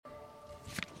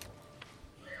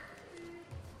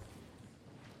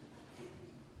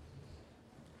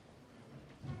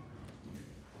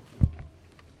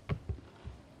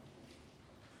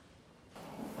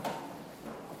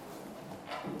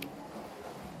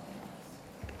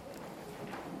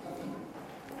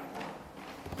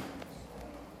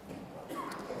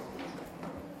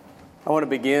I want to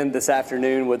begin this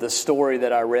afternoon with a story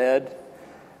that I read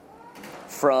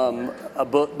from a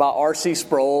book by R.C.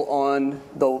 Sproul on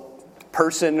the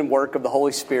person and work of the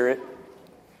Holy Spirit.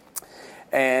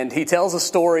 And he tells a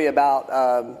story about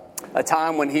a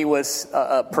time when he was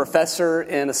a professor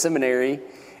in a seminary,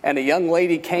 and a young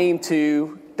lady came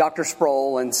to Dr.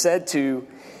 Sproul and said to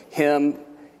him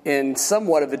in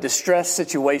somewhat of a distressed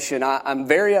situation, I'm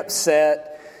very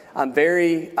upset.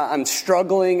 I'm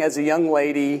struggling as a young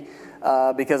lady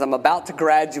because I'm about to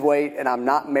graduate and I'm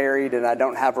not married and I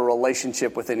don't have a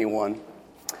relationship with anyone.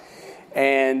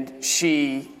 And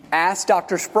she asked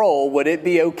Dr. Sproul, would it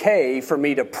be okay for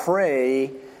me to pray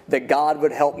that God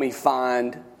would help me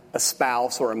find a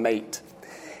spouse or a mate?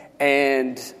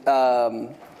 And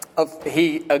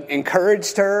he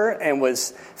encouraged her and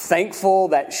was thankful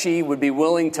that she would be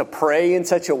willing to pray in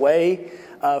such a way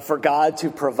for God to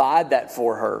provide that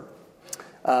for her.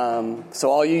 So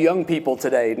all you young people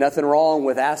today, nothing wrong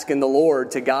with asking the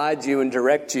Lord to guide you and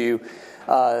direct you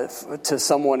to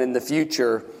someone in the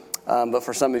future, but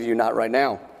for some of you, not right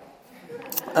now.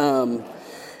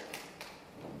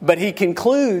 But he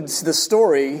concludes the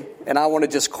story, and I want to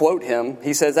just quote him.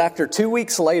 He says, after 2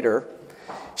 weeks later,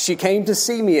 she came to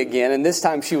see me again, and this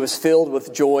time she was filled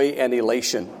with joy and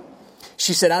elation.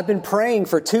 She said, I've been praying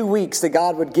for 2 weeks that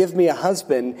God would give me a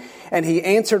husband, and he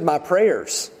answered my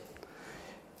prayers.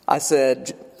 I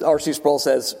said, R.C. Sproul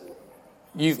says,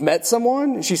 you've met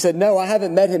someone? And she said, no, I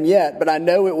haven't met him yet, but I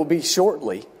know it will be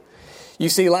shortly. You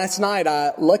see, last night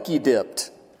I lucky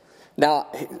dipped. Now,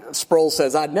 Sproul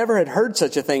says, I'd never had heard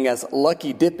such a thing as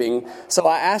lucky dipping, so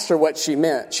I asked her what she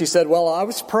meant. She said, well, I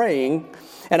was praying,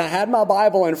 and I had my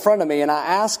Bible in front of me, and I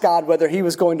asked God whether he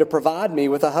was going to provide me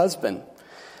with a husband.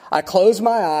 I closed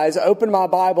my eyes, opened my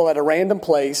Bible at a random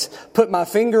place, put my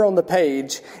finger on the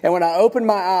page, and when I opened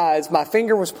my eyes, my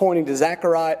finger was pointing to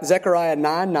Zechariah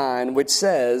 9:9, which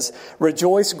says,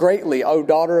 rejoice greatly, O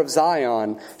daughter of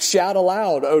Zion. Shout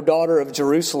aloud, O daughter of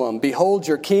Jerusalem. Behold,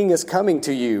 your king is coming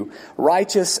to you.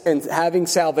 Righteous and having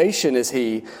salvation is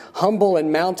he, humble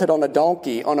and mounted on a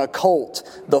donkey, on a colt,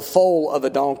 the foal of a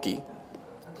donkey.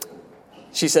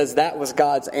 She says, that was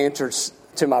God's answer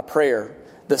to my prayer.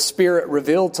 The Spirit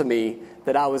revealed to me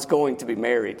that I was going to be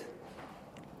married.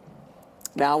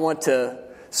 Now I want to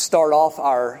start off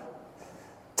our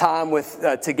time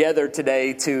together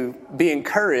today to be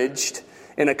encouraged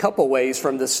in a couple ways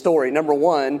from this story. Number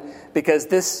one, because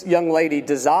this young lady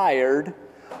desired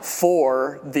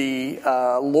for the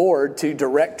Lord to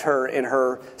direct her in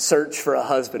her search for a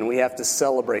husband. We have to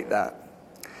celebrate that.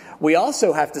 We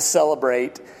also have to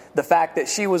celebrate the fact that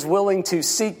she was willing to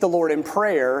seek the Lord in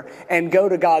prayer and go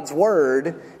to God's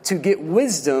Word to get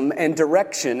wisdom and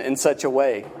direction in such a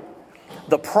way.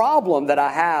 The problem that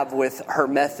I have with her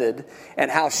method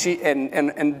and how she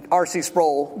and R.C.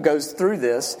 Sproul goes through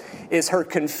this is her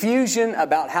confusion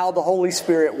about how the Holy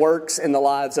Spirit works in the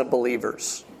lives of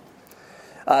believers.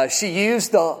 She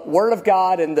used the Word of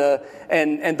God and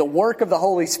the work of the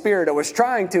Holy Spirit, or was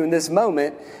trying to in this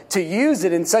moment, to use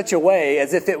it in such a way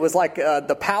as if it was like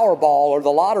the Powerball or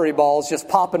the lottery balls just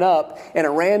popping up in a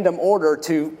random order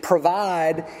to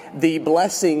provide the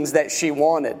blessings that she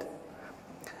wanted.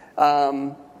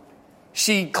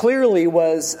 She clearly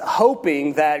was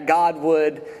hoping that God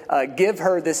would give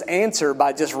her this answer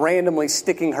by just randomly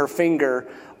sticking her finger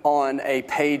on a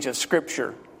page of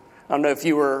Scripture. I don't know if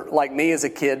you were like me as a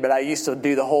kid, but I used to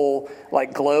do the whole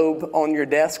like globe on your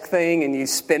desk thing, and you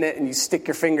spin it and you stick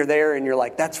your finger there and you're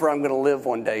like, that's where I'm going to live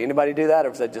one day. Anybody do that,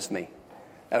 or was that just me?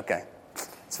 Okay,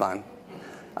 it's fine.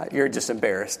 You're just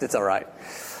embarrassed. It's all right.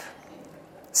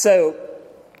 So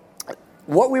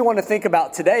what we want to think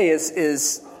about today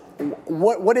is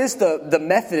what is the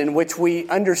method in which we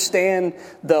understand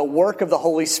the work of the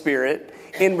Holy Spirit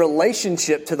in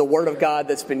relationship to the Word of God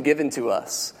that's been given to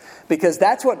us. Because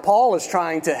that's what Paul is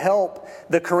trying to help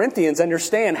the Corinthians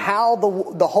understand, how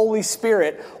the Holy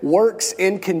Spirit works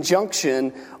in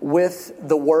conjunction with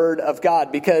the Word of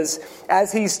God. Because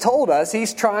as he's told us,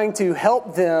 he's trying to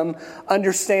help them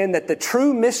understand that the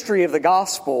true mystery of the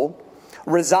gospel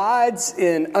resides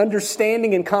in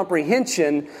understanding and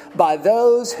comprehension by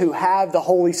those who have the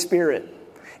Holy Spirit.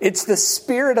 It's the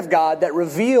Spirit of God that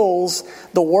reveals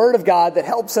the Word of God that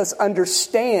helps us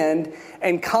understand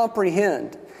and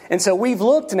comprehend. And so we've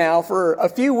looked now for a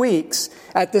few weeks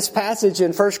at this passage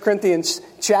in 1 Corinthians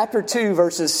chapter 2,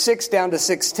 verses 6 down to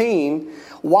 16,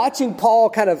 watching Paul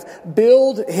kind of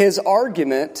build his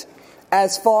argument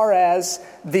as far as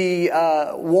the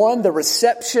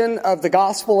reception of the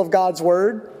gospel of God's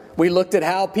Word. We looked at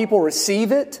how people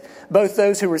receive it, both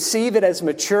those who receive it as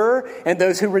mature and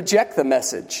those who reject the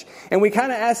message. And we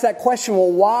kind of asked that question,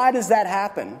 well, why does that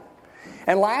happen?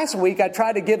 And last week, I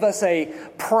tried to give us a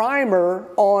primer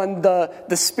on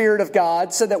the Spirit of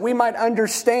God so that we might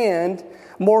understand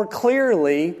more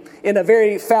clearly, in a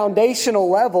very foundational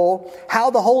level,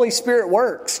 how the Holy Spirit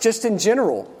works, just in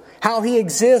general. How He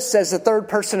exists as the third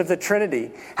person of the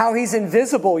Trinity. How He's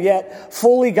invisible yet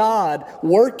fully God,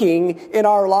 working in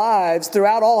our lives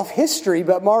throughout all of history,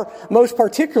 but most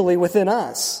particularly within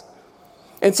us.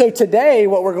 And so today,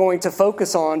 what we're going to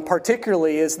focus on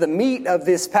particularly is the meat of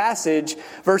this passage,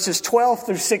 verses 12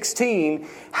 through 16.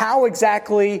 How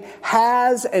exactly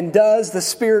has and does the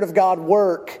Spirit of God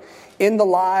work in the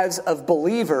lives of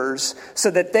believers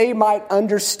so that they might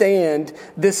understand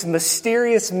this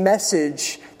mysterious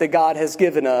message that God has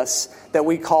given us that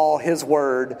we call His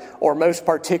Word, or most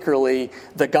particularly,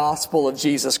 the gospel of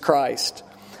Jesus Christ.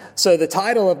 So the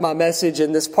title of my message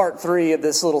in this part 3 of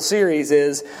this little series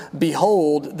is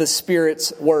Behold the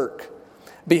Spirit's Work.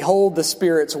 Behold the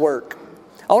Spirit's work.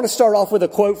 I want to start off with a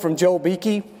quote from Joel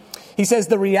Beeke. He says,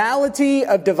 "The reality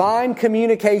of divine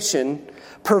communication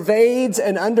pervades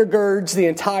and undergirds the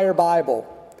entire Bible.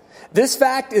 This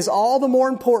fact is all the more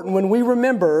important when we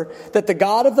remember that the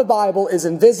God of the Bible is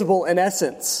invisible in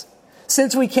essence.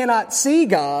 Since we cannot see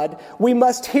God, we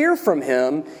must hear from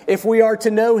Him if we are to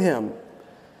know Him.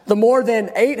 The more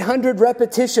than 800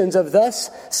 repetitions of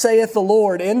thus saith the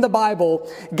Lord in the Bible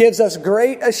gives us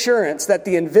great assurance that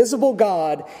the invisible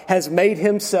God has made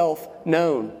Himself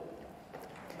known."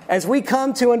 As we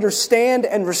come to understand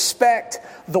and respect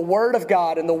the Word of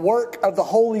God and the work of the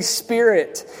Holy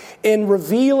Spirit in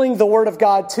revealing the Word of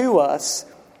God to us,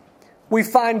 we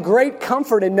find great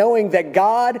comfort in knowing that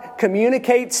God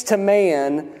communicates to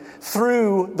man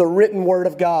through the written Word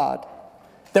of God.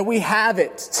 That we have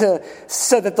it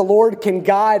so that the Lord can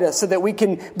guide us, so that we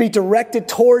can be directed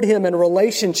toward Him in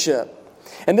relationship.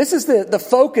 And this is the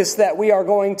focus that we are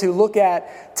going to look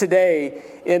at today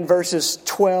in verses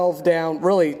 12 down,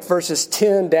 really verses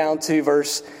 10 down to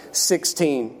verse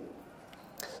 16.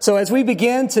 So as we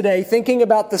begin today thinking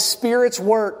about the Spirit's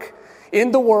work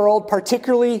in the world,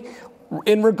 particularly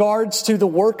in regards to the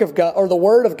work of God or the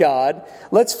Word of God,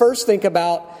 let's first think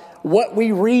about what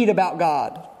we read about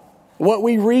God. What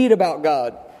we read about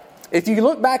God. If you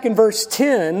look back in verse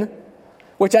 10,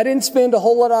 which I didn't spend a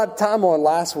whole lot of time on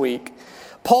last week,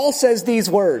 Paul says these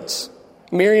words.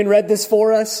 Marion read this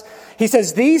for us. He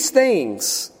says, "These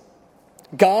things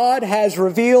God has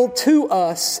revealed to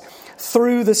us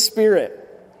through the Spirit.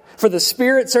 For the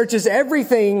Spirit searches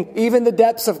everything, even the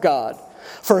depths of God.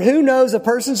 For who knows a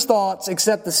person's thoughts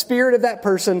except the spirit of that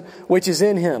person which is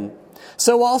in him?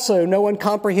 So also no one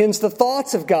comprehends the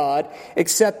thoughts of God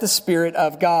except the Spirit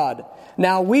of God.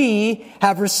 Now we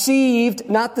have received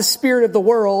not the spirit of the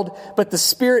world, but the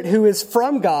Spirit who is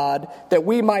from God, that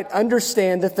we might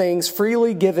understand the things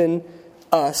freely given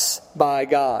us by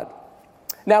God."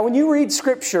 Now when you read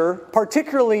Scripture,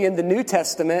 particularly in the New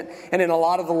Testament and in a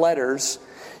lot of the letters,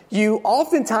 you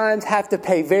oftentimes have to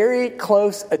pay very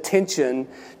close attention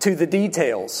to the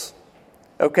details.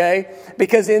 Okay?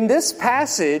 Because in this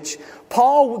passage,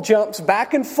 Paul jumps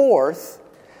back and forth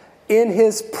in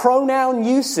his pronoun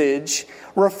usage,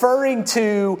 referring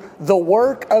to the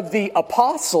work of the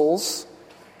apostles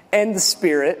and the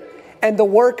Spirit, and the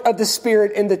work of the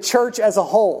Spirit in the church as a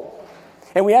whole.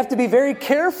 And we have to be very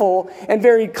careful and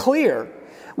very clear.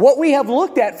 What we have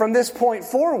looked at from this point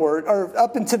forward, or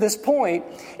up until this point,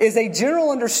 is a general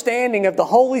understanding of the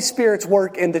Holy Spirit's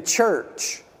work in the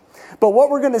church. But what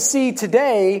we're going to see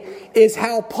today is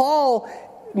how Paul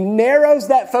narrows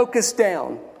that focus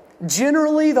down.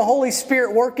 Generally, the Holy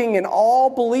Spirit working in all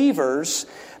believers,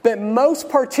 but most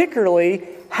particularly,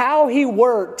 how He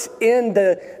worked in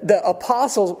the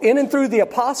apostles, in and through the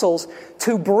apostles,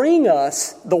 to bring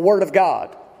us the Word of God.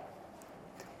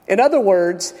 In other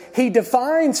words, He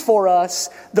defines for us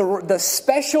the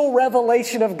special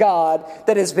revelation of God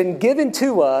that has been given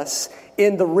to us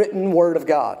in the written Word of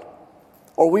God.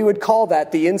 Or we would call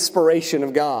that the inspiration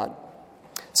of God.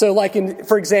 So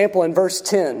for example, in verse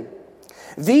 10,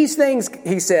 these things,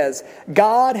 he says,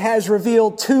 God has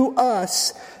revealed to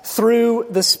us through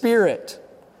the Spirit.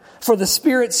 For the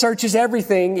Spirit searches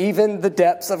everything, even the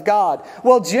depths of God.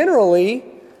 Well, generally,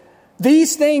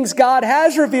 these things God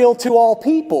has revealed to all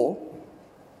people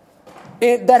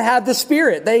that have the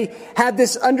Spirit. They have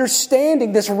this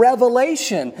understanding, this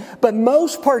revelation. But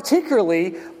most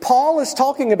particularly, Paul is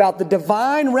talking about the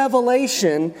divine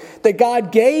revelation that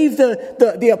God gave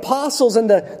the apostles and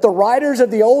the writers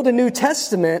of the Old and New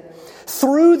Testament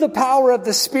through the power of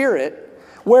the Spirit,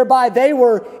 whereby they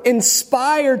were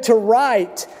inspired to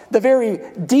write the very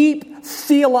deep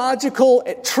theological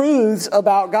truths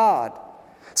about God.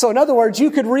 So in other words, you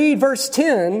could read verse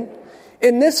 10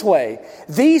 in this way.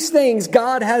 These things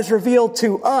God has revealed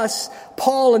to us,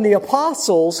 Paul and the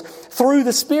apostles, through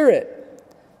the Spirit.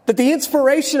 That the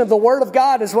inspiration of the Word of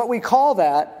God is what we call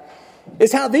that,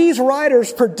 is how these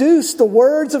writers produce the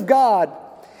words of God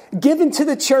given to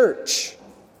the church.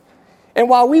 And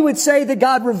while we would say that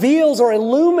God reveals or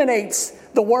illuminates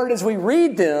the Word as we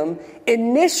read them,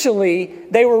 initially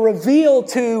they were revealed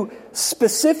to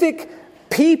specific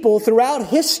people throughout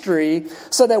history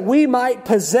so that we might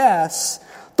possess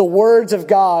the words of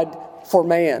God for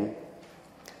man.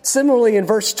 Similarly, in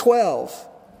verse 12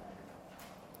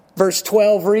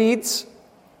 reads,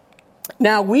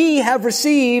 "Now we have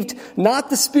received not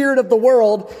the spirit of the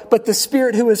world, but the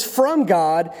Spirit who is from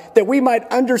God, that we might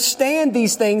understand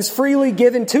these things freely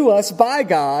given to us by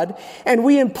God, and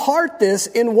we impart this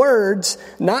in words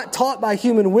not taught by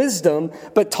human wisdom,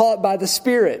 but taught by the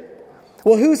Spirit."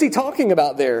 Well, who's he talking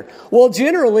about there? Well,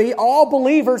 generally, all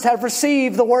believers have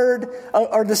received the word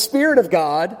or the Spirit of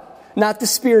God, not the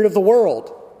spirit of the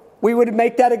world. We would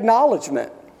make that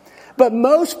acknowledgement. But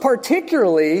most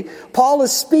particularly, Paul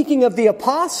is speaking of the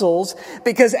apostles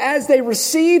because as they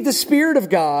received the Spirit of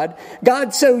God,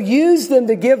 God so used them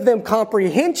to give them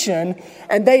comprehension,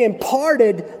 and they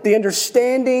imparted the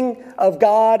understanding of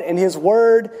God and His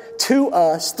Word to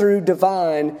us through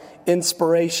divine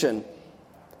inspiration.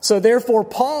 So therefore,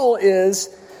 Paul is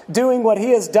doing what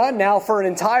he has done now for an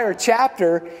entire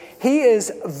chapter. He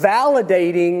is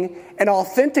validating and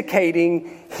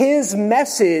authenticating his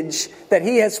message that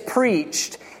he has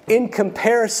preached in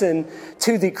comparison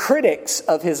to the critics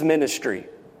of his ministry.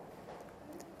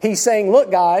 He's saying, look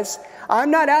guys,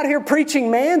 I'm not out here preaching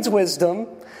man's wisdom.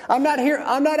 I'm not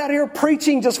out here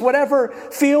preaching just whatever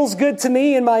feels good to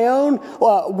me in my own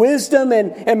wisdom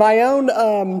and my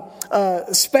own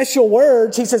special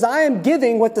words. He says, I am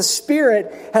giving what the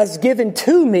Spirit has given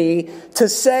to me to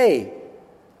say.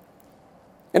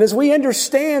 And as we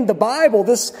understand the Bible,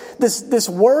 this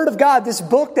Word of God, this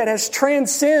book that has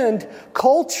transcended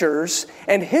cultures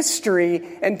and history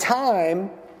and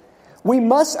time, we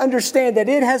must understand that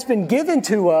it has been given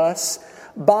to us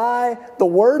by the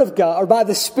Word of God, or by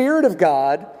the Spirit of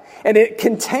God, and it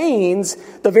contains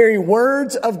the very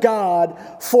words of God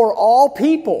for all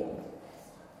people.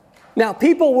 Now,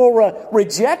 people will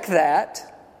reject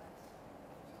that.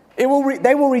 They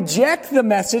will reject the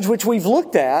message which we've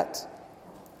looked at,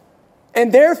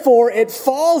 and therefore it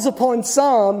falls upon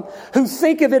some who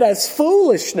think of it as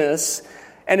foolishness,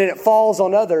 and it falls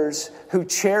on others who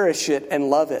cherish it and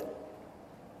love it.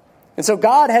 And so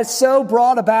God has so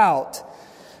brought about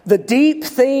the deep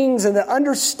things and the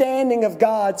understanding of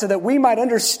God so that we might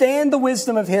understand the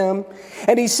wisdom of Him.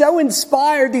 And He so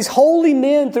inspired these holy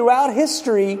men throughout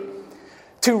history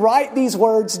to write these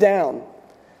words down.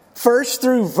 First,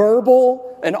 through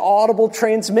verbal and audible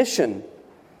transmission.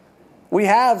 We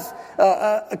have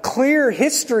a clear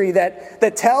history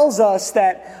that tells us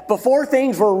that before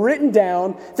things were written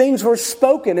down, things were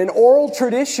spoken, an oral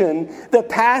tradition that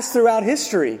passed throughout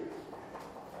history.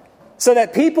 So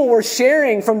that people were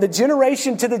sharing from the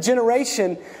generation to the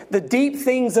generation the deep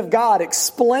things of God,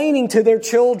 explaining to their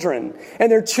children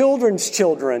and their children's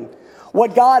children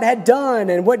what God had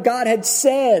done and what God had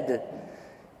said,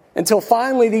 until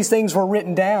finally these things were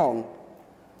written down.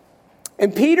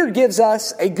 And Peter gives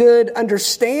us a good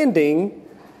understanding,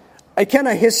 a kind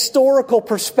of historical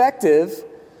perspective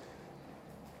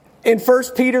in 1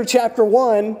 Peter chapter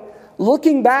 1,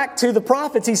 looking back to the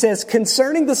prophets. He says,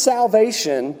 concerning the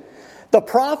salvation, the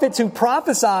prophets who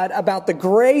prophesied about the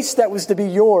grace that was to be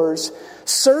yours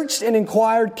searched and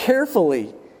inquired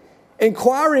carefully,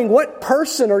 inquiring what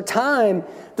person or time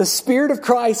the Spirit of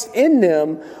Christ in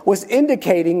them was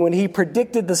indicating when He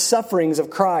predicted the sufferings of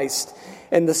Christ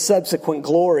and the subsequent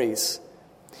glories.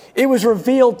 It was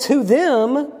revealed to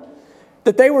them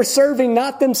that they were serving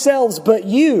not themselves but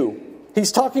you.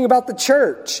 He's talking about the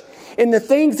church. In the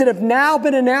things that have now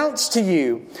been announced to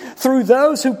you through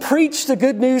those who preach the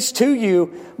good news to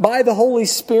you by the Holy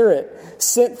Spirit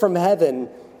sent from heaven,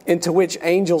 into which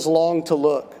angels long to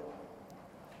look.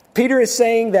 Peter is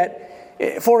saying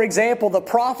that, for example, the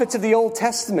prophets of the Old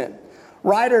Testament,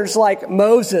 writers like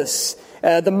Moses,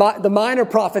 the minor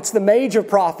prophets, the major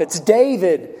prophets,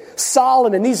 David,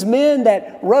 Solomon, these men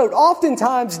that wrote,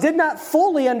 oftentimes did not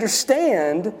fully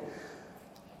understand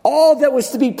all that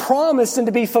was to be promised and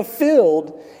to be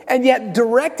fulfilled, and yet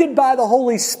directed by the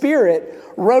Holy Spirit,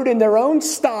 wrote in their own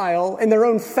style, in their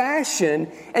own fashion,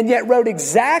 and yet wrote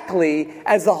exactly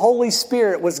as the Holy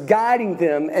Spirit was guiding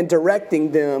them and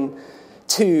directing them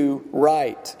to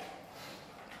write.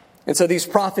 And so these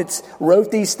prophets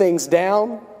wrote these things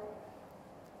down.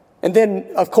 And then,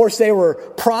 of course, they were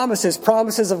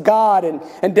promises of God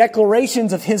and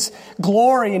declarations of His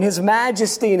glory and His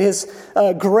majesty and His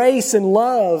grace and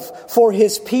love for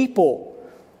His people.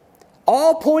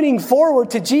 All pointing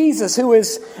forward to Jesus, who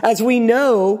is, as we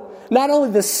know, not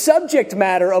only the subject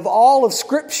matter of all of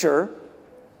Scripture,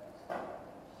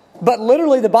 but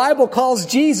literally the Bible calls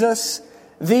Jesus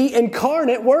the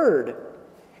incarnate Word.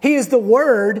 He is the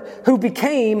Word who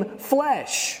became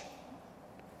flesh.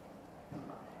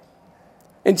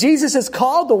 And Jesus is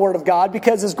called the Word of God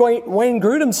because, as Wayne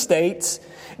Grudem states,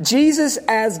 Jesus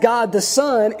as God the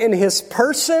Son in His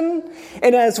person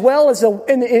and as well as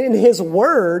in His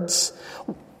words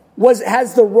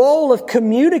has the role of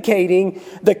communicating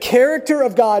the character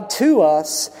of God to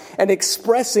us and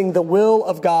expressing the will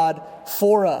of God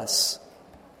for us.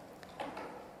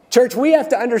 Church, we have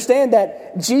to understand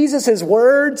that Jesus'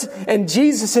 words and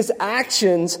Jesus'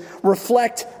 actions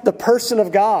reflect the person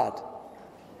of God.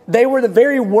 They were the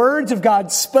very words of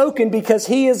God spoken because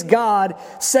He is God,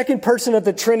 second person of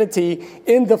the Trinity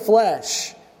in the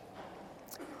flesh.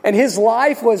 And His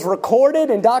life was recorded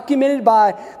and documented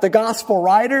by the gospel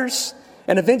writers.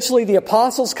 And eventually the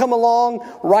apostles come along,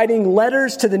 writing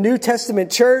letters to the New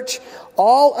Testament church,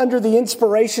 all under the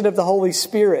inspiration of the Holy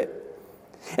Spirit.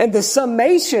 And the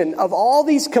summation of all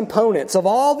these components, of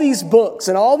all these books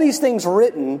and all these things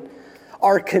written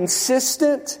are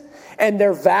consistent, and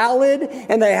they're valid,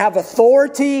 and they have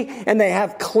authority, and they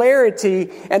have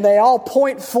clarity, and they all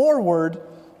point forward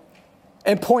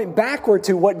and point backward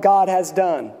to what God has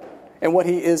done and what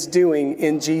He is doing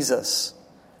in Jesus.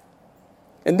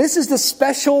 And this is the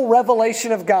special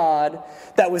revelation of God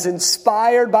that was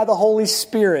inspired by the Holy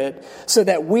Spirit so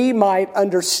that we might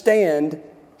understand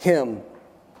Him.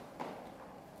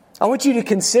 I want you to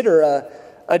consider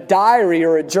a diary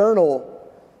or a journal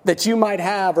that you might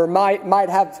have or might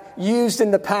have used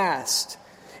in the past.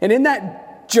 And in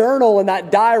that journal and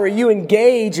that diary, you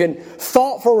engage in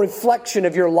thoughtful reflection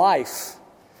of your life,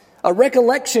 a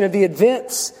recollection of the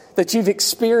events that you've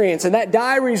experienced. And that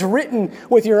diary is written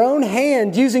with your own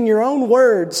hand, using your own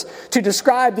words to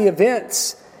describe the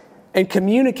events and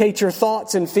communicate your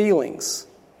thoughts and feelings.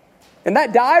 And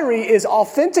that diary is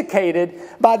authenticated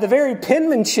by the very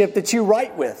penmanship that you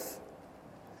write with,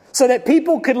 so that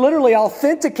people could literally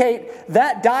authenticate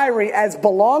that diary as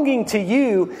belonging to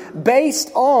you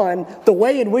based on the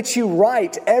way in which you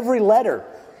write every letter.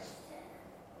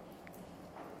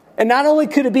 And not only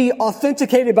could it be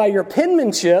authenticated by your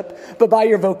penmanship, but by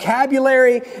your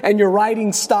vocabulary and your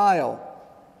writing style.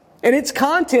 And its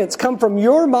contents come from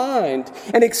your mind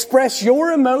and express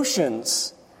your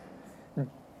emotions,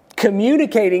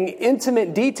 communicating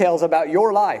intimate details about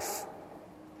your life.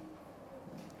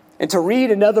 And to read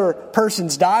another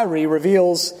person's diary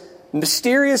reveals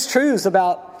mysterious truths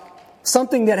about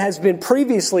something that has been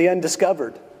previously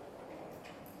undiscovered.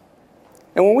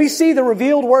 And when we see the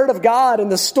revealed Word of God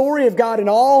and the story of God and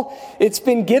all it's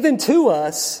been given to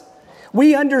us,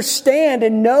 we understand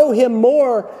and know Him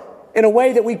more in a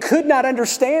way that we could not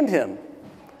understand Him.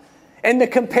 And the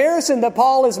comparison that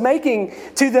Paul is making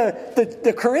to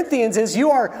the Corinthians is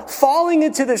you are falling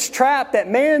into this trap that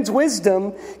man's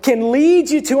wisdom can lead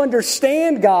you to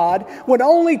understand God when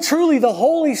only truly the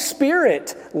Holy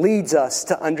Spirit leads us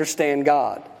to understand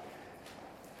God.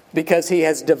 Because He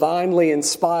has divinely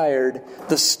inspired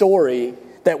the story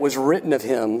that was written of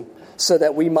Him so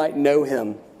that we might know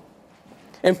Him.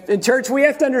 And in church, we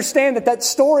have to understand that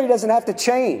story doesn't have to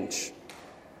change.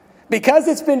 Because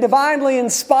it's been divinely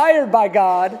inspired by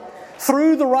God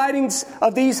through the writings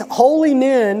of these holy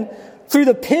men, through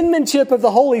the penmanship of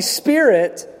the Holy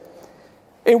Spirit,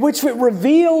 in which it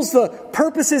reveals the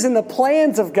purposes and the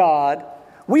plans of God,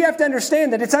 we have to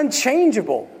understand that it's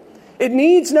unchangeable. It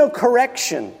needs no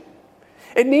correction.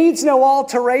 It needs no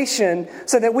alteration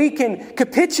so that we can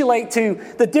capitulate to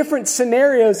the different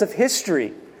scenarios of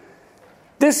history.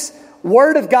 This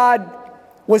Word of God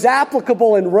was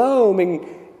applicable in Rome, and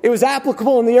it was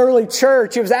applicable in the early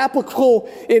church. It was applicable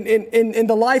in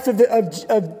the life of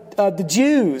the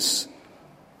Jews.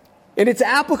 And it's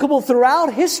applicable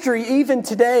throughout history, even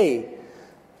today,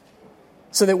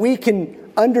 so that we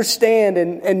can understand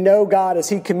and know God as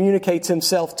He communicates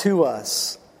Himself to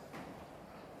us.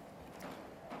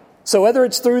 So whether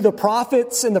it's through the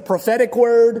prophets and the prophetic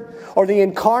word, or the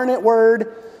incarnate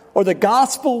word, or the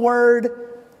gospel word,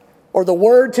 or the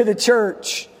word to the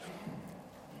church,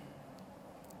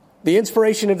 the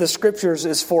inspiration of the Scriptures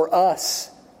is for us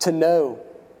to know.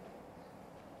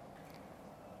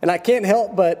 And I can't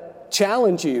help but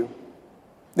challenge you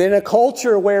that in a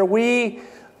culture where we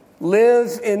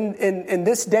live in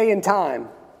this day and time,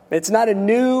 It's not a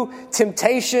new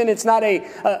temptation. It's not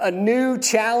a new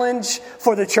challenge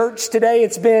for the church today.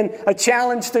 It's been a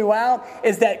challenge throughout,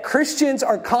 is that Christians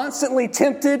are constantly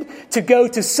tempted to go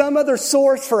to some other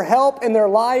source for help in their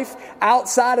life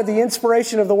outside of the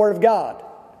inspiration of the Word of God.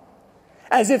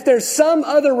 As if there's some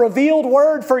other revealed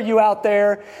word for you out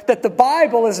there that the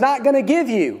Bible is not going to give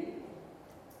you.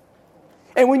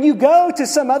 And when you go to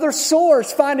some other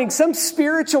source, finding some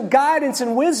spiritual guidance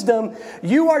and wisdom,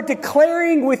 you are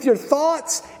declaring with your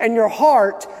thoughts and your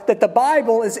heart that the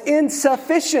Bible is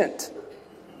insufficient.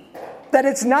 That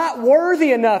it's not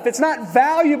worthy enough. It's not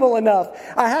valuable enough.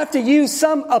 I have to use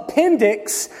some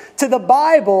appendix to the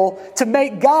Bible to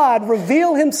make God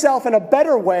reveal Himself in a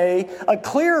better way, a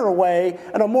clearer way,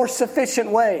 and a more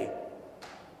sufficient way.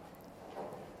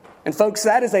 And folks,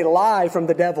 that is a lie from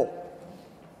the devil.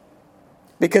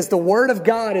 Because the Word of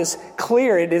God is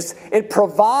clear. It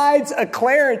provides a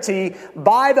clarity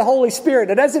by the Holy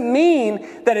Spirit. It doesn't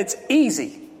mean that it's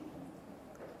easy.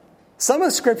 Some of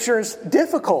the Scripture is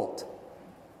difficult.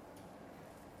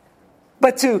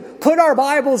 But to put our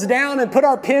Bibles down and put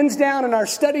our pens down and our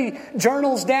study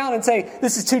journals down and say,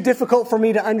 this is too difficult for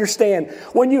me to understand.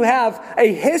 When you have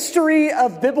a history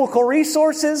of biblical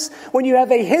resources, when you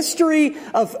have a history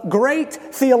of great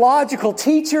theological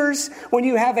teachers, when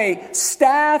you have a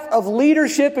staff of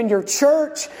leadership in your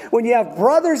church, when you have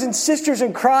brothers and sisters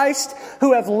in Christ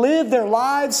who have lived their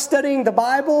lives studying the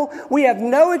Bible, we have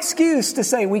no excuse to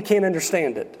say we can't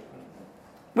understand it.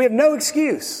 We have no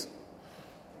excuse.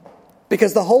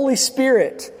 Because the Holy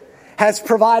Spirit has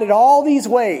provided all these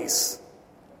ways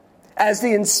as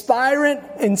the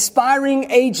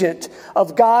inspiring agent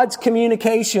of God's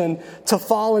communication to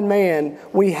fallen man.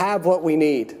 We have what we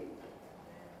need.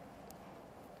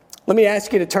 Let me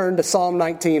ask you to turn to Psalm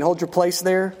 19. Hold your place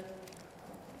there.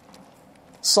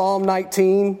 Psalm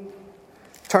 19,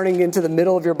 turning into the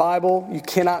middle of your Bible. You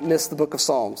cannot miss the book of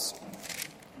Psalms.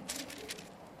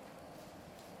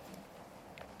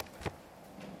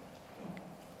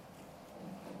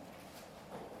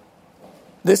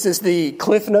 This is the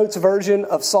Cliff Notes version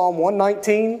of Psalm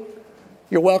 119.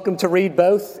 You're welcome to read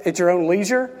both at your own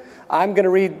leisure. I'm going to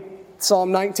read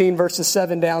Psalm 19 verses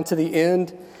 7 down to the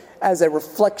end as a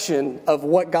reflection of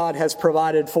what God has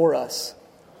provided for us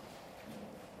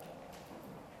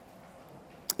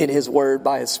in His Word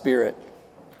by His Spirit.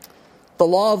 The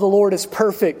law of the Lord is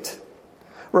perfect,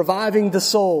 reviving the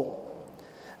soul.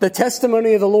 The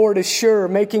testimony of the Lord is sure,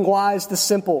 making wise the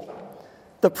simple.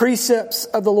 The precepts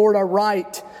of the Lord are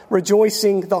right,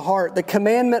 rejoicing the heart. The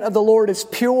commandment of the Lord is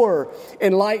pure,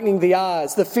 enlightening the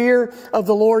eyes. The fear of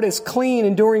the Lord is clean,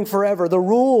 enduring forever. The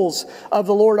rules of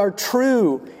the Lord are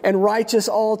true and righteous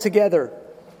altogether.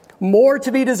 More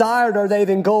to be desired are they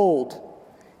than gold,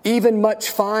 even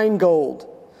much fine gold.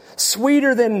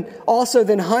 Sweeter than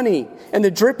honey, and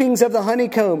the drippings of the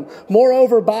honeycomb.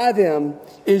 Moreover, by them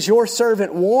is your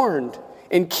servant warned.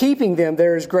 In keeping them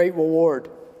there is great reward.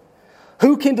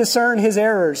 Who can discern his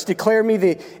errors? Declare me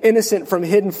the innocent from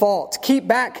hidden faults. Keep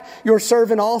back your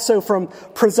servant also from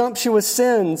presumptuous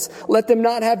sins. Let them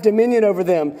not have dominion over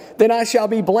them. Then I shall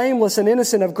be blameless and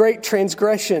innocent of great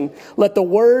transgression. Let the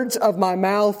words of my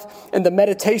mouth and the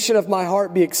meditation of my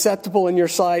heart be acceptable in your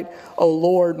sight, O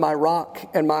Lord, my rock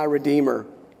and my redeemer.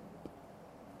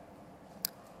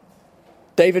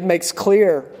 David makes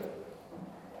clear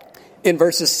in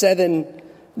verses 7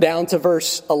 down to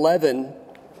verse 11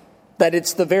 that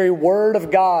it's the very Word of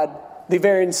God, the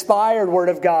very inspired Word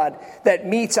of God, that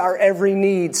meets our every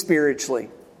need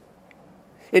spiritually.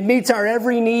 It meets our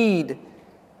every need.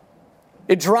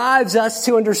 It drives us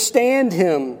to understand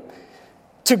Him,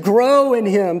 to grow in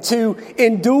Him, to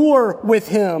endure with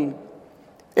Him.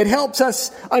 It helps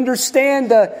us understand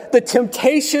the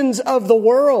temptations of the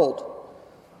world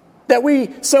that we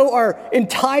so are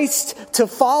enticed to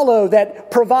follow,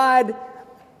 that provide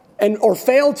or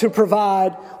fail to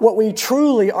provide what we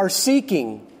truly are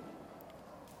seeking.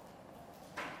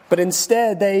 But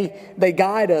instead, they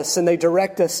guide us and they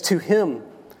direct us to Him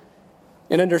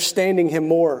in understanding Him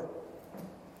more.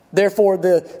 Therefore,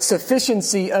 the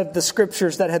sufficiency of the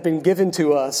Scriptures that have been given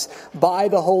to us by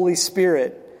the Holy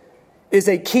Spirit is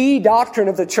a key doctrine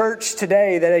of the church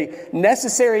today, that a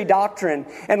necessary doctrine.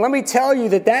 And let me tell you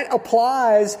that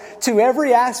applies to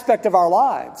every aspect of our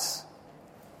lives.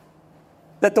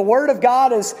 That the Word of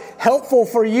God is helpful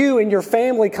for you in your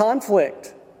family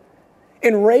conflict,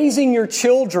 in raising your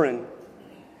children,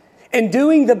 in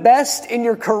doing the best in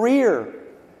your career,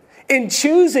 in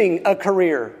choosing a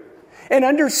career, in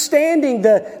understanding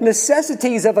the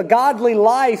necessities of a godly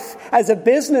life as a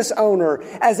business owner,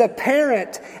 as a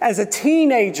parent, as a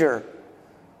teenager,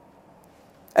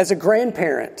 as a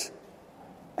grandparent,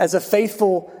 as a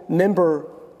faithful member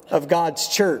of God's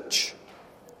church.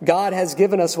 God has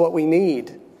given us what we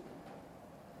need.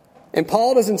 And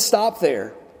Paul doesn't stop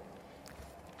there.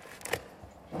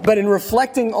 But in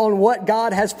reflecting on what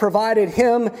God has provided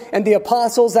him and the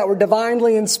apostles that were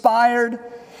divinely inspired,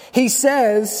 he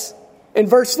says in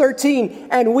verse 13,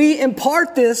 "And we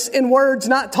impart this in words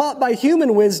not taught by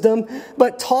human wisdom,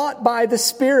 but taught by the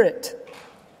Spirit."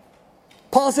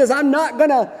 Paul says, I'm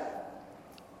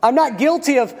not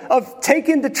guilty of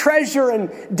taking the treasure and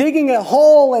digging a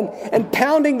hole and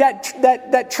pounding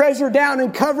that treasure down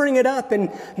and covering it up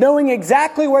and knowing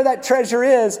exactly where that treasure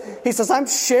is. He says, I'm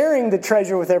sharing the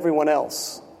treasure with everyone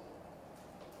else.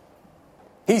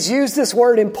 He's used this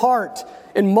word impart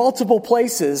in multiple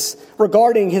places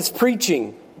regarding his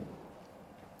preaching.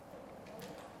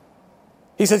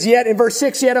 He says, yet in verse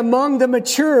 6, yet among the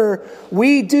mature,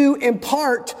 we do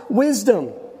impart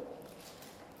wisdom.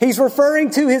 He's referring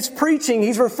to his preaching.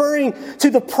 He's referring to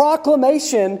the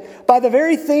proclamation by the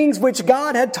very things which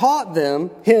God had taught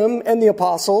them, him and the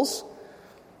apostles,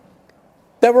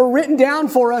 that were written down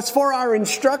for us for our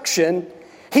instruction.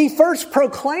 He first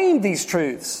proclaimed these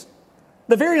truths.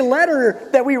 The very letter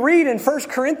that we read in 1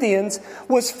 Corinthians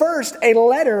was first a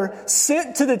letter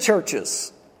sent to the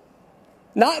churches.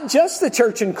 Not just the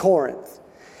church in Corinth.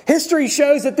 History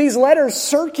shows that these letters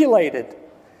circulated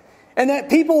and that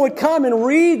people would come and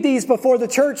read these before the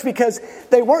church because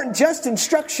they weren't just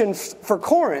instructions for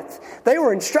Corinth. They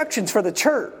were instructions for the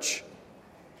church.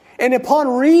 And upon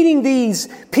reading these,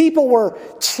 people were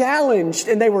challenged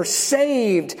and they were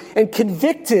saved and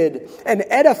convicted and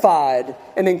edified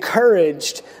and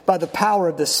encouraged by the power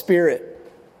of the Spirit.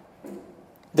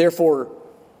 Therefore,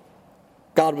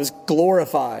 God was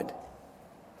glorified.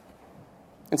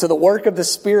 And so the work of the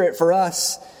Spirit for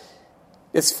us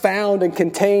is found and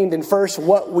contained in first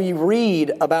what we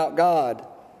read about God,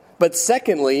 but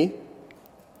secondly,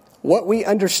 what we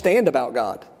understand about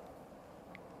God.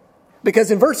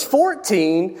 Because in verse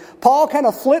 14, Paul kind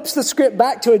of flips the script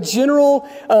back to a general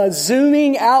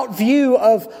zooming out view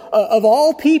of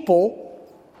all people.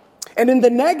 And in the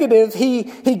negative, he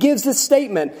gives this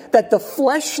statement that the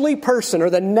fleshly person or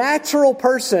the natural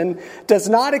person does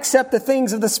not accept the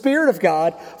things of the Spirit of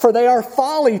God, for they are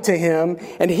folly to him,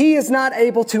 and he is not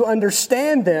able to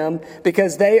understand them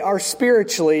because they are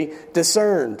spiritually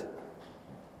discerned.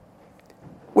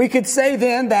 We could say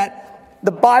then that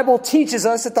the Bible teaches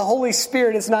us that the Holy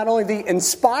Spirit is not only the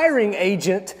inspiring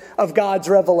agent of God's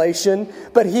revelation,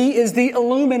 but he is the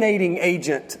illuminating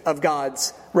agent of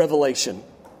God's revelation.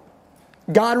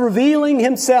 God revealing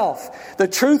himself, the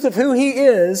truth of who he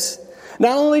is.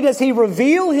 Not only does he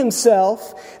reveal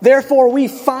himself, therefore we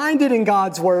find it in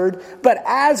God's word, but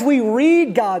as we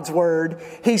read God's word,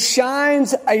 he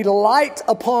shines a light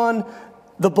upon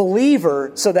the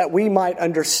believer so that we might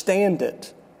understand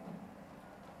it.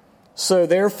 So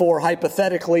therefore,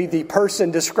 hypothetically, the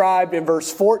person described in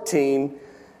verse 14,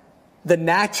 the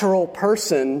natural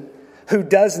person who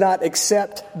does not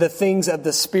accept the things of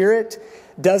the Spirit,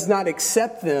 does not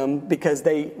accept them because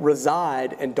they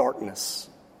reside in darkness.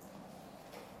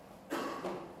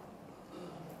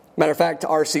 Matter of fact,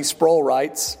 R.C. Sproul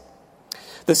writes,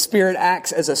 the Spirit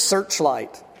acts as a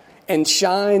searchlight and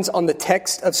shines on the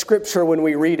text of Scripture when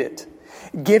we read it,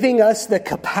 giving us the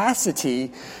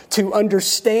capacity to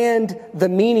understand the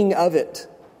meaning of it.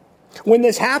 When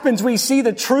this happens, we see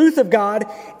the truth of God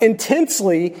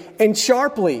intensely and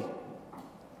sharply.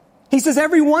 He says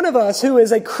every one of us who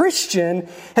is a Christian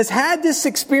has had this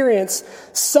experience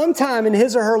sometime in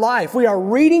his or her life. We are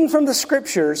reading from the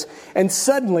Scriptures and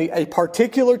suddenly a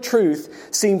particular truth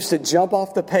seems to jump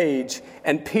off the page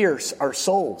and pierce our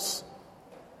souls.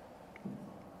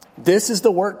 This is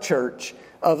the work, church,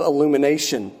 of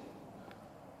illumination.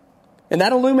 And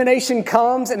that illumination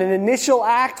comes in an initial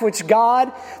act which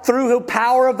God, through the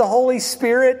power of the Holy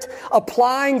Spirit,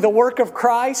 applying the work of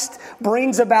Christ,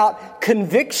 brings about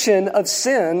conviction of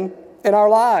sin in our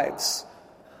lives.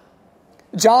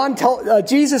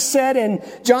 Jesus said in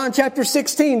John chapter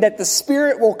 16 that the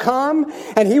Spirit will come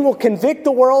and he will convict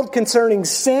the world concerning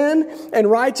sin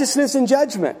and righteousness and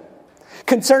judgment.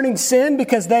 Concerning sin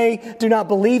because they do not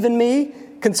believe in me.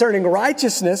 Concerning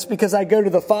righteousness, because I go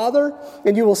to the Father,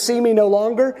 and you will see me no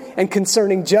longer. And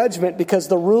concerning judgment, because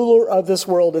the ruler of this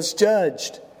world is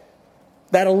judged.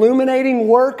 That illuminating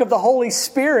work of the Holy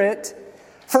Spirit,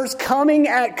 first coming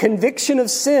at conviction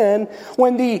of sin,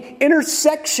 when the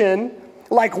intersection,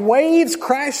 like waves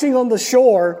crashing on the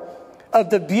shore,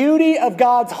 of the beauty of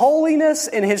God's holiness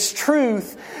and His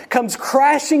truth, comes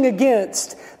crashing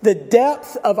against the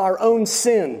depth of our own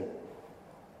sin.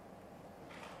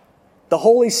 the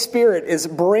Holy Spirit is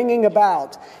bringing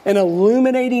about an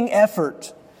illuminating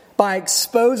effort by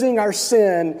exposing our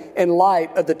sin in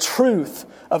light of the truth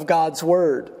of God's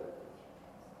Word.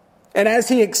 And as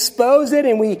He exposed it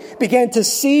and we began to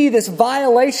see this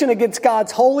violation against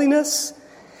God's holiness,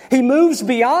 He moves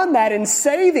beyond that in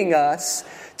saving us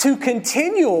to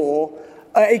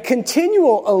a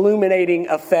continual illuminating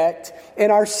effect in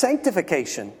our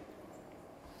sanctification.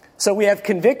 So we have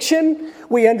conviction,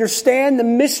 we understand the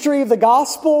mystery of the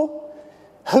gospel,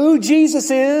 who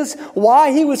Jesus is,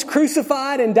 why He was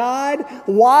crucified and died,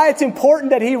 why it's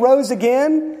important that He rose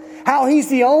again, how He's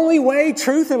the only way,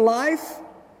 truth, and life.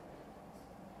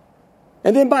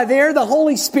 And then by there, the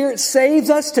Holy Spirit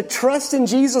saves us to trust in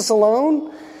Jesus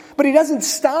alone. But He doesn't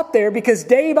stop there, because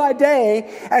day by day,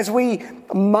 as we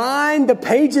mine the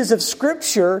pages of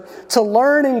Scripture to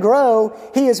learn and grow,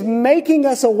 He is making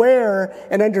us aware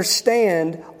and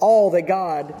understand all that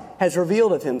God has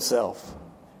revealed of Himself.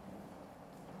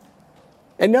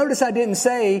 And notice I didn't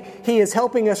say He is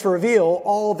helping us reveal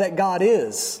all that God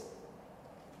is.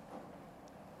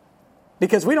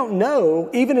 Because we don't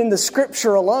know, even in the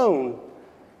Scripture alone,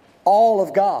 all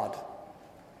of God.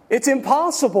 It's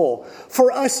impossible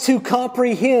for us to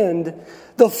comprehend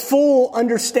the full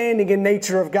understanding and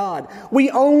nature of God. We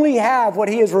only have what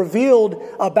He has revealed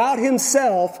about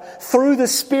Himself through the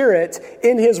Spirit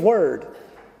in His Word.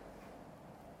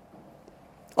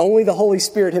 Only the Holy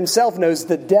Spirit Himself knows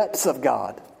the depths of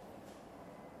God.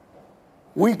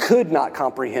 We could not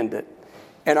comprehend it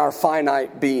in our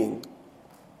finite being.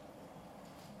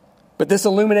 But this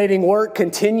illuminating work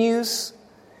continues.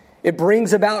 It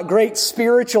brings about great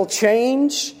spiritual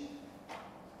change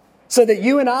so that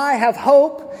you and I have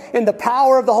hope in the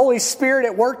power of the Holy Spirit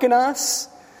at work in us.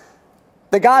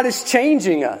 That God is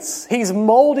changing us. He's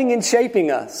molding and shaping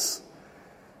us.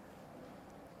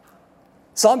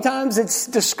 Sometimes it's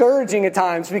discouraging at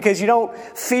times because you don't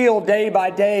feel day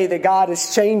by day that God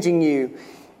is changing you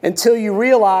until you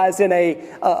realize in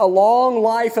a long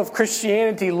life of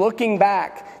Christianity, looking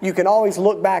back, you can always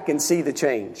look back and see the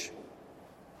change.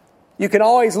 You can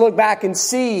always look back and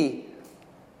see.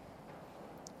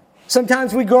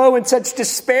 Sometimes we grow in such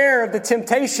despair of the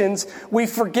temptations, we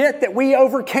forget that we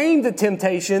overcame the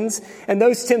temptations, and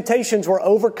those temptations were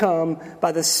overcome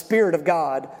by the Spirit of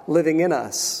God living in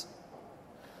us.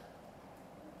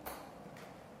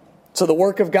 So the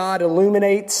work of God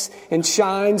illuminates and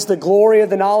shines the glory of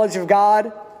the knowledge of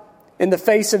God in the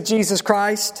face of Jesus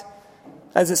Christ,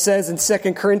 as it says in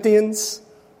 2 Corinthians.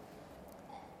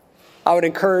 I would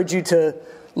encourage you to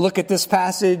look at this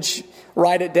passage,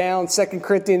 write it down, 2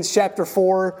 Corinthians chapter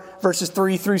 4, verses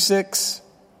 3 through 6.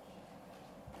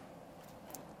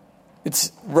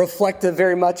 It's reflective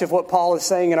very much of what Paul is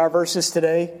saying in our verses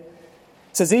today. It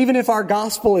says, even if our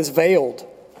gospel is veiled,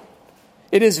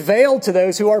 it is veiled to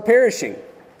those who are perishing.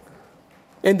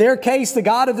 In their case, the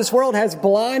God of this world has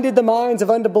blinded the minds of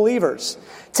unbelievers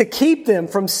to keep them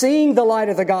from seeing the light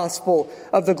of the gospel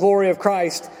of the glory of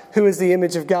Christ, who is the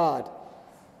image of God.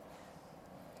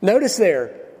 Notice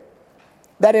there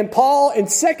that in Paul in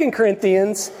 2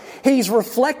 Corinthians, he's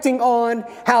reflecting on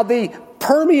how the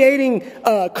permeating,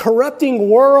 corrupting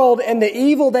world and the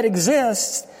evil that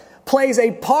exists plays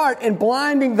a part in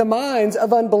blinding the minds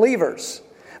of unbelievers.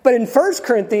 But in 1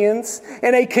 Corinthians,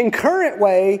 in a concurrent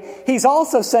way, he's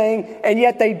also saying, and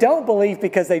yet they don't believe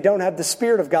because they don't have the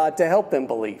Spirit of God to help them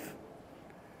believe.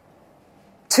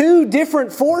 Two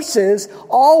different forces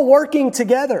all working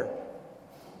together.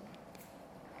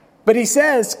 But he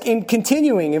says, in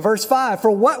continuing in verse 5, for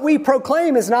what we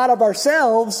proclaim is not of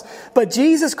ourselves, but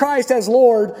Jesus Christ as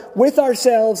Lord, with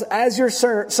ourselves as your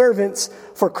servants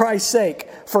for Christ's sake.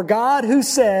 For God, who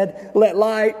said, let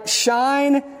light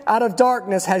shine out of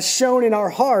darkness, has shone in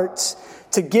our hearts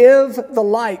to give the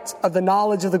light of the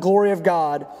knowledge of the glory of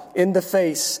God in the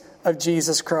face of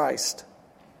Jesus Christ.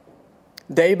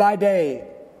 Day by day,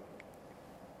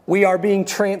 we are being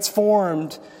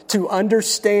transformed to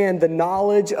understand the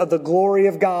knowledge of the glory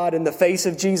of God in the face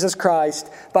of Jesus Christ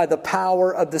by the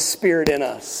power of the Spirit in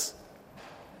us.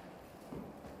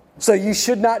 So you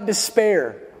should not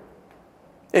despair.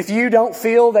 If you don't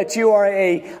feel that you are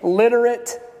a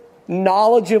literate,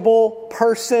 knowledgeable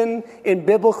person in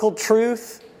biblical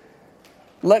truth,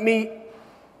 let me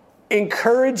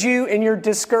encourage you in your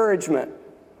discouragement.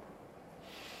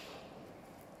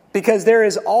 Because there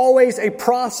is always a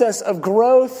process of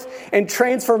growth and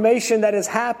transformation that is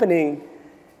happening.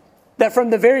 That from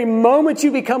the very moment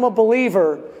you become a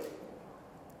believer,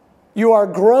 you are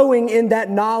growing in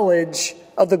that knowledge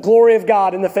of the glory of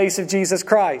God in the face of Jesus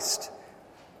Christ.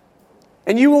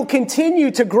 And you will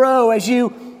continue to grow as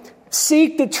you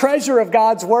seek the treasure of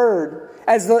God's Word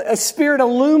as the Spirit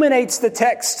illuminates the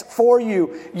text for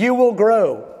you, you will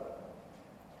grow.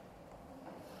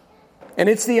 And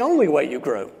it's the only way you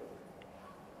grow.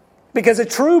 Because a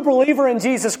true believer in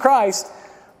Jesus Christ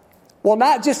will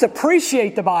not just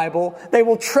appreciate the Bible, they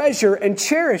will treasure and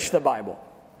cherish the Bible.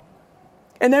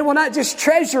 And they will not just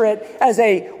treasure it as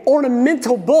an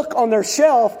ornamental book on their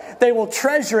shelf, they will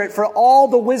treasure it for all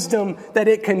the wisdom that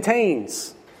it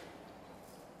contains.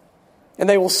 And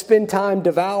they will spend time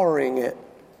devouring it.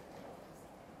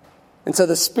 And so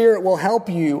the Spirit will help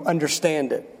you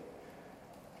understand it.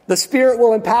 The Spirit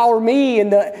will empower me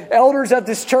and the elders of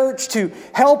this church to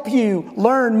help you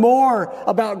learn more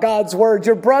about God's Word.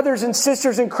 Your brothers and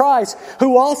sisters in Christ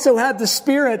who also have the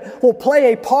Spirit will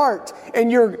play a part in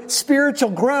your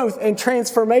spiritual growth and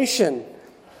transformation.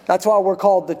 That's why we're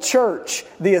called the church,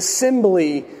 the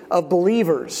assembly of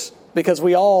believers, because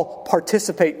we all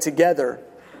participate together.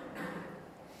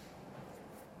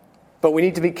 But we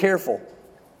need to be careful,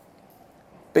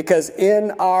 because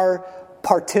in our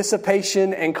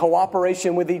participation and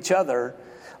cooperation with each other,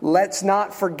 let's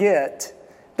not forget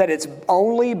that it's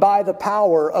only by the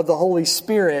power of the Holy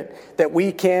Spirit that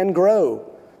we can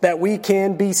grow, that we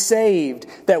can be saved,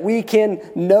 that we can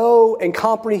know and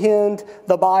comprehend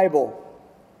the Bible.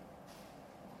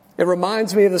 It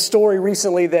reminds me of the story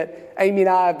recently that Amy and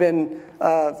I have been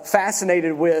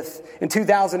fascinated with. In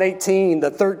 2018, the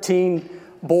 13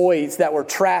 boys that were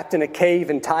trapped in a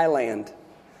cave in Thailand.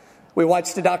 We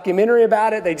watched a documentary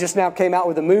about it. They just now came out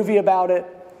with a movie about it.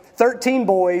 13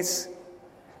 boys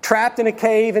trapped in a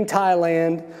cave in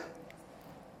Thailand.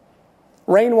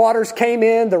 Rainwaters came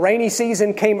in. The rainy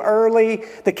season came early.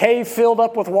 The cave filled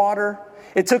up with water.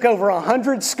 It took over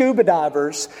 100 scuba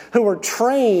divers who were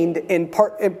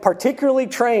particularly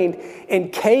trained in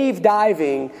cave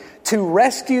diving to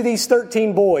rescue these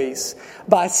 13 boys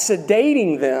by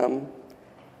sedating them,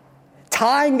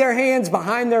 tying their hands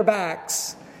behind their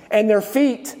backs and their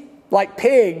feet like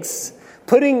pigs,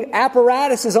 putting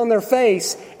apparatuses on their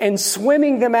face and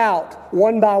swimming them out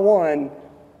one by one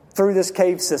through this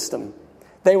cave system.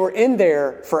 They were in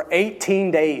there for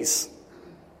 18 days.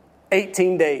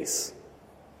 18 days.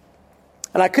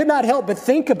 And I could not help but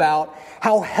think about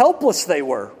how helpless they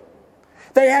were.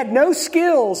 They had no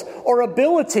skills or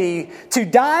ability to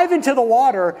dive into the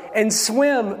water and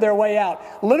swim their way out.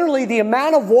 Literally, the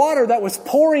amount of water that was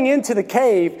pouring into the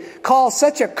cave caused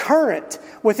such a current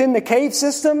within the cave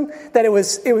system that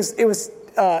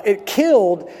it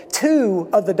killed 2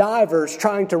 of the divers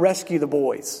trying to rescue the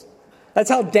boys. That's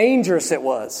how dangerous it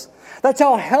was. That's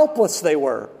how helpless they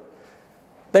were.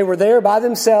 They were there by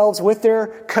themselves with their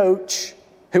coach,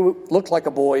 who looked like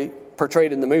a boy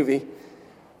portrayed in the movie.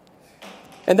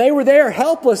 And they were there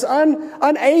helpless,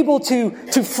 unable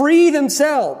to free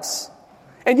themselves.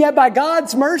 And yet by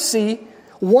God's mercy,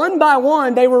 one by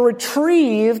one, they were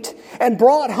retrieved and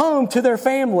brought home to their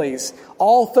families.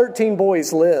 All 13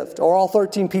 boys lived, or all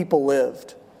 13 people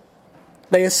lived.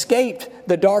 They escaped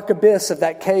the dark abyss of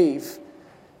that cave.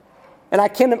 And I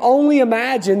can only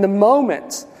imagine the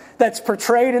moment that's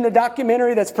portrayed in the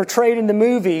documentary, that's portrayed in the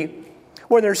movie,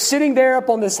 where they're sitting there up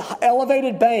on this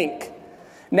elevated bank,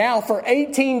 now for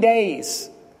 18 days,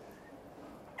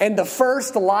 and the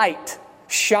first light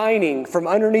shining from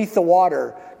underneath the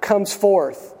water comes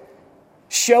forth,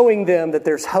 showing them that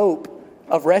there's hope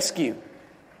of rescue.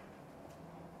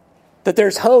 That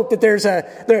there's hope, that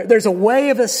there's a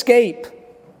way of escape.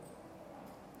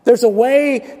 There's a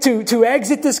way to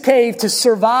exit this cave, to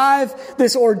survive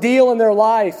this ordeal in their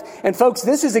life. And folks,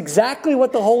 this is exactly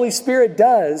what the Holy Spirit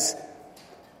does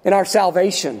in our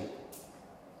salvation.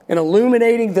 In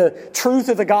illuminating the truth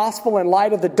of the gospel in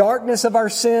light of the darkness of our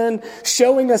sin,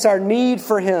 showing us our need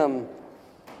for Him.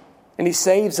 And He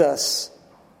saves us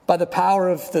by the power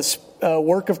of this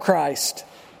work of Christ.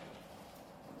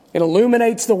 It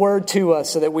illuminates the Word to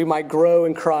us so that we might grow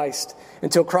in Christ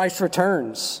until Christ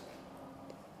returns.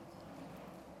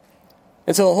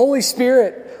 And so the Holy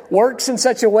Spirit works in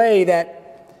such a way that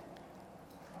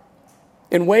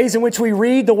in ways in which we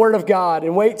read the Word of God,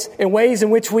 in ways in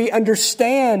which we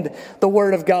understand the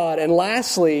Word of God, and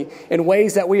lastly, in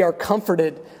ways that we are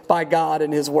comforted by God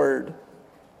and His Word.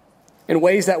 In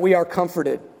ways that we are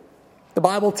comforted. The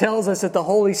Bible tells us that the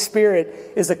Holy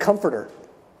Spirit is a comforter.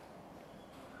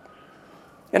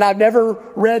 And I've never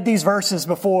read these verses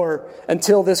before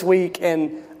until this week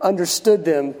and understood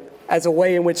them as a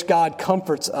way in which God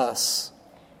comforts us.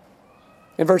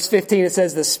 In verse 15 it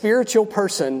says, "The spiritual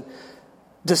person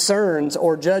discerns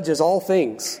or judges all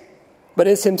things, but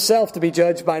is himself to be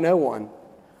judged by no one.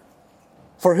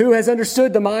 For who has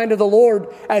understood the mind of the Lord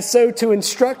as so to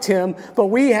instruct him? But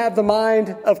we have the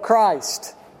mind of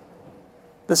Christ."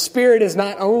 The Spirit is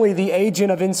not only the agent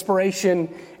of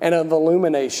inspiration and of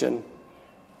illumination,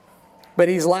 but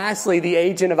He's lastly the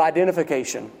agent of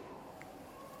identification.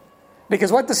 Because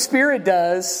what the Spirit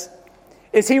does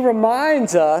is He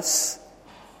reminds us,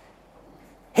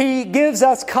 He gives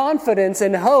us confidence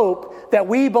and hope that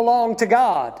we belong to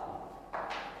God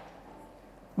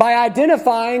by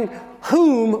identifying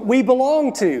whom we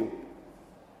belong to.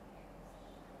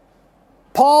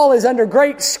 Paul is under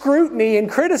great scrutiny and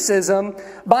criticism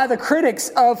by the critics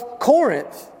of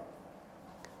Corinth,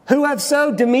 who have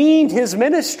so demeaned his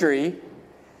ministry.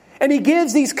 And he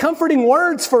gives these comforting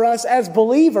words for us as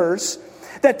believers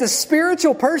that the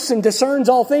spiritual person discerns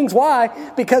all things. Why?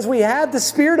 Because we have the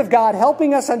Spirit of God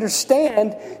helping us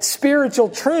understand spiritual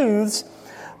truths,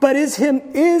 but is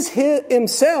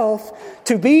himself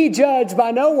to be judged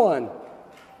by no one.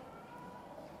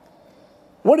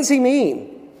 What does he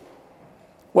mean?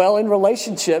 Well, in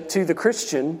relationship to the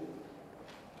Christian,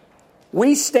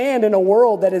 we stand in a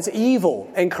world that is evil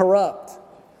and corrupt.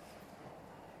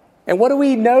 And what do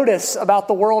we notice about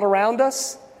the world around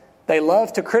us? They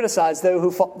love to criticize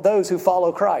those who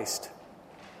follow Christ.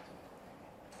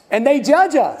 And they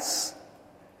judge us.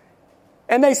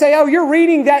 And they say, oh, you're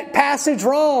reading that passage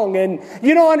wrong, and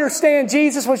you don't understand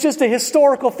Jesus was just a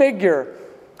historical figure.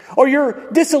 Or you're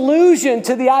disillusioned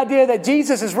to the idea that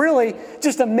Jesus is really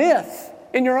just a myth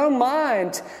in your own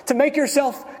mind to make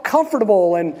yourself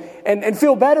comfortable and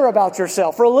feel better about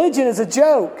yourself. Religion is a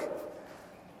joke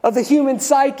of the human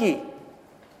psyche.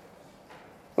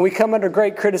 And we come under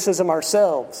great criticism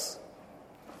ourselves.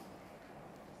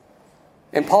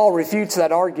 And Paul refutes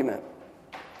that argument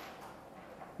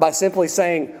by simply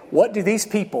saying, what do these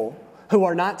people who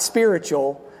are not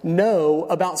spiritual know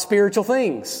about spiritual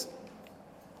things?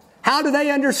 How do they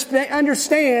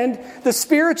understand the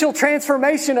spiritual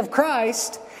transformation of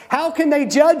Christ? How can they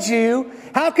judge you?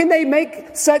 How can they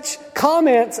make such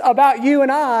comments about you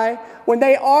and I when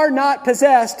they are not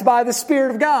possessed by the Spirit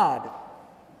of God?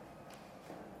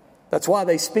 That's why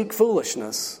they speak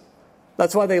foolishness.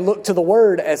 That's why they look to the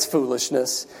Word as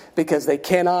foolishness, because they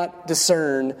cannot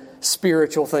discern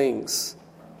spiritual things.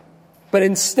 But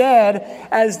instead,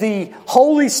 as the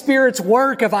Holy Spirit's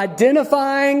work of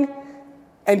identifying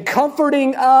and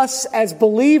comforting us as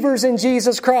believers in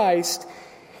Jesus Christ,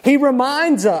 He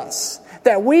reminds us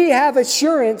that we have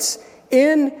assurance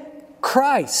in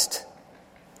Christ,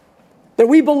 that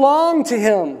we belong to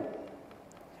Him,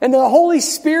 and the Holy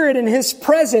Spirit in His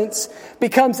presence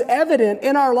becomes evident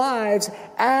in our lives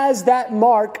as that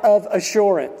mark of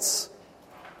assurance.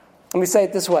 Let me say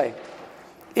it this way.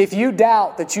 If you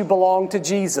doubt that you belong to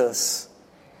Jesus,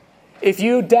 if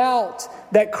you doubt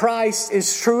that Christ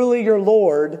is truly your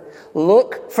Lord,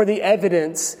 look for the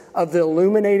evidence of the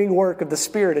illuminating work of the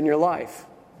Spirit in your life.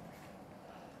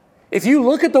 If you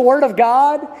look at the Word of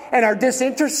God and are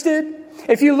disinterested,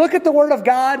 if you look at the Word of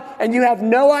God and you have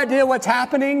no idea what's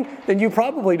happening, then you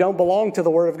probably don't belong to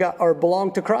the Word of God or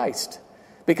belong to Christ,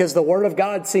 because the Word of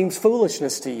God seems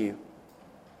foolishness to you.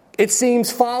 It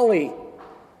seems folly.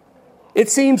 It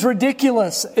seems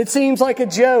ridiculous. It seems like a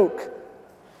joke.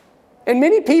 And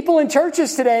many people in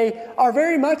churches today are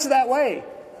very much that way.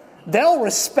 They'll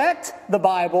respect the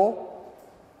Bible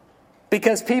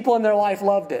because people in their life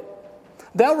loved it.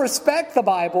 They'll respect the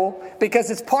Bible because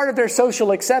it's part of their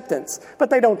social acceptance, but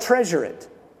they don't treasure it.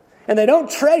 And they don't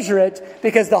treasure it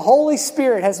because the Holy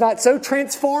Spirit has not so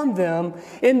transformed them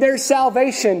in their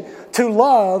salvation to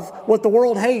love what the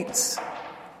world hates.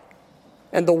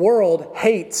 And the world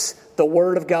hates the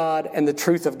Word of God and the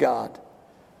truth of God.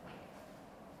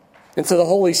 And so the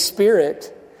Holy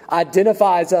Spirit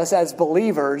identifies us as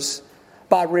believers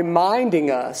by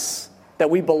reminding us that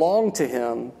we belong to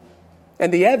Him.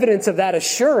 And the evidence of that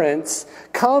assurance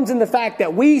comes in the fact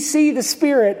that we see the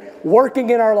Spirit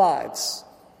working in our lives.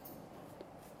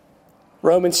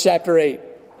 Romans chapter 8.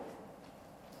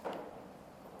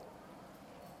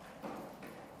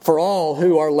 For all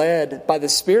who are led by the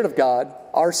Spirit of God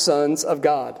are sons of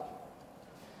God.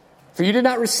 For you did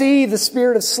not receive the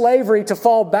spirit of slavery to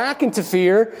fall back into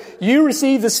fear. You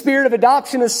received the Spirit of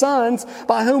adoption as sons,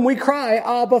 by whom we cry,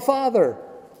 Abba, Father.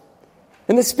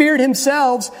 And the Spirit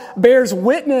Himself bears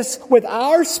witness with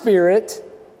our spirit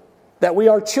that we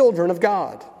are children of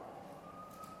God.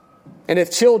 And if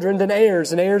children, then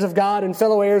heirs, and heirs of God, and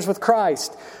fellow heirs with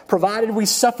Christ, provided we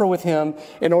suffer with Him,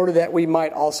 in order that we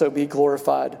might also be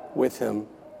glorified with Him.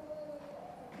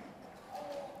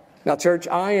 Now, church,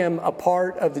 I am a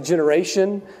part of the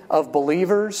generation of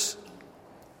believers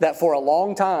that for a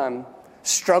long time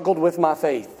struggled with my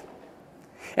faith.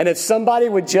 And if somebody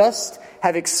would just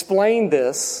have explained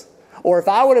this, Or if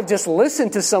I would have just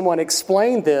listened to someone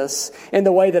explain this in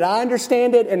the way that I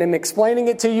understand it and am explaining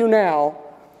it to you now,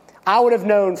 I would have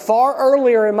known far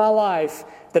earlier in my life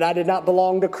that I did not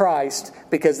belong to Christ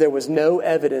because there was no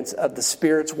evidence of the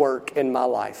Spirit's work in my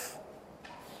life.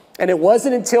 And it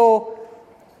wasn't until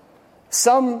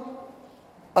some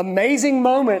amazing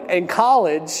moment in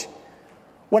college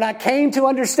when I came to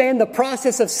understand the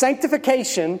process of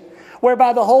sanctification,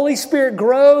 whereby the Holy Spirit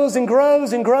grows and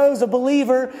grows and grows a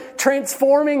believer,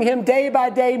 transforming him day by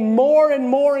day more and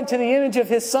more into the image of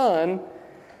His Son,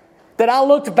 that I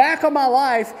looked back on my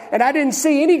life and I didn't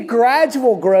see any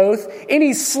gradual growth,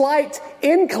 any slight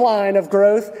incline of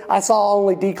growth. I saw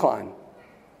only decline.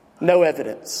 No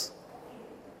evidence.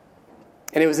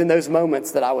 And it was in those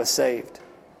moments that I was saved.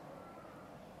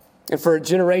 And for a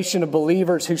generation of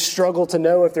believers who struggle to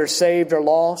know if they're saved or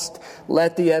lost,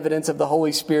 let the evidence of the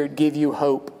Holy Spirit give you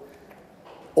hope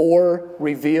or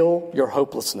reveal your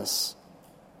hopelessness.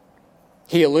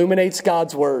 He illuminates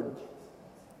God's Word.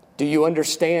 Do you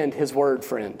understand His Word,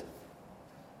 friend?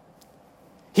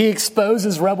 He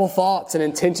exposes rebel thoughts and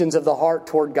intentions of the heart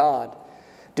toward God.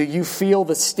 Do you feel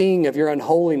the sting of your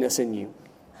unholiness in you?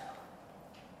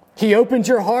 He opens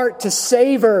your heart to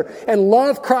savor and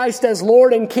love Christ as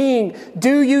Lord and King.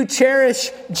 Do you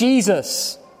cherish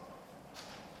Jesus?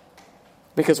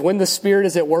 Because when the Spirit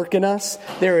is at work in us,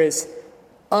 there is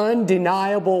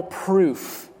undeniable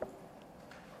proof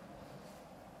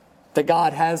that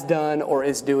God has done or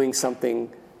is doing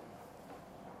something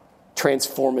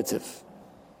transformative.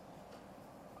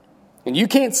 And you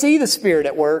can't see the Spirit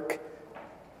at work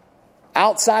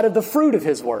outside of the fruit of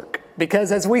His work.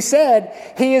 Because as we said,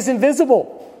 He is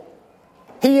invisible.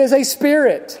 He is a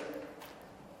spirit.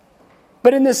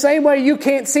 But in the same way you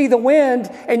can't see the wind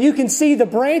and you can see the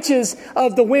branches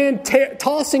of the wind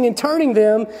tossing and turning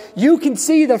them, you can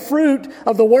see the fruit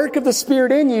of the work of the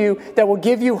Spirit in you that will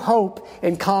give you hope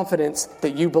and confidence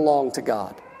that you belong to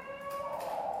God.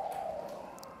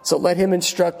 So let Him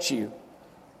instruct you.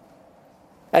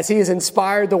 As He has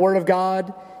inspired the Word of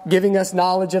God, giving us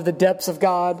knowledge of the depths of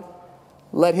God,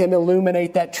 let Him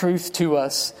illuminate that truth to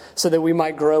us so that we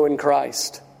might grow in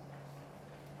Christ.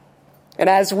 And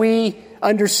as we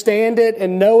understand it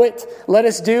and know it, let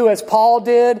us do as Paul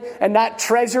did and not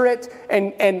treasure it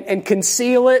and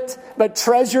conceal it, but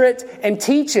treasure it and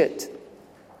teach it.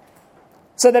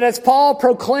 So that as Paul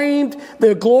proclaimed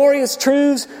the glorious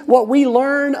truths, what we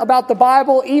learn about the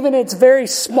Bible, even its very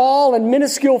small and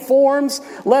minuscule forms,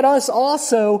 let us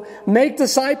also make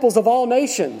disciples of all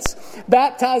nations,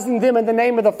 baptizing them in the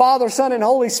name of the Father, Son, and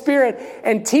Holy Spirit,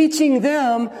 and teaching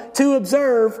them to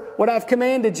observe what I've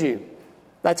commanded you.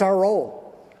 That's our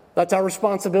role. That's our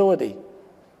responsibility.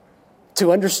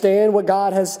 To understand what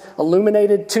God has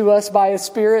illuminated to us by His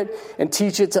Spirit and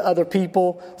teach it to other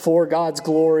people for God's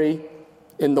glory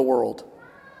in the world.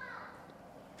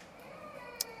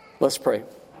 Let's pray.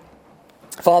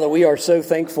 Father, we are so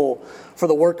thankful for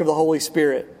the work of the Holy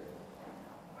Spirit,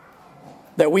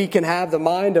 that we can have the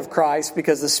mind of Christ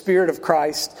because the Spirit of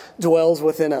Christ dwells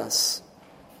within us,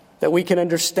 that we can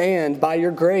understand by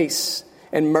your grace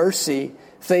and mercy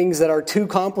things that are too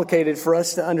complicated for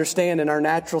us to understand in our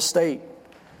natural state.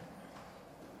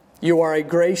 You are a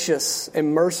gracious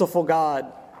and merciful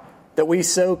God, that we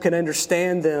so can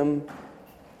understand them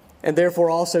and therefore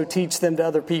also teach them to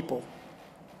other people.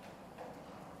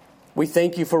 We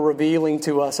thank you for revealing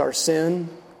to us our sin.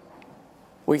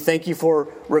 We thank you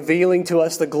for revealing to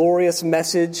us the glorious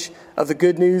message of the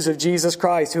good news of Jesus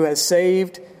Christ, who has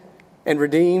saved and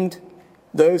redeemed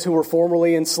those who were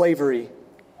formerly in slavery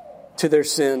to their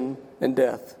sin and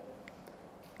death.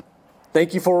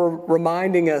 Thank you for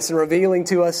reminding us and revealing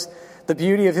to us the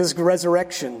beauty of His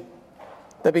resurrection,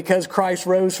 that because Christ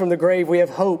rose from the grave, we have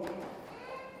hope,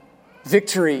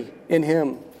 victory in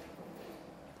Him.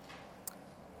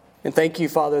 And thank you,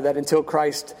 Father, that until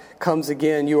Christ comes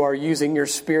again, you are using your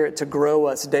Spirit to grow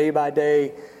us day by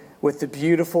day with the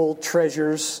beautiful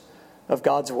treasures of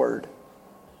God's Word.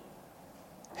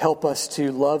 Help us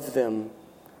to love them,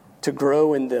 to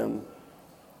grow in them,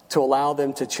 to allow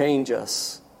them to change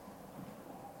us.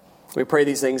 We pray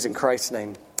these things in Christ's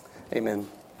name. Amen.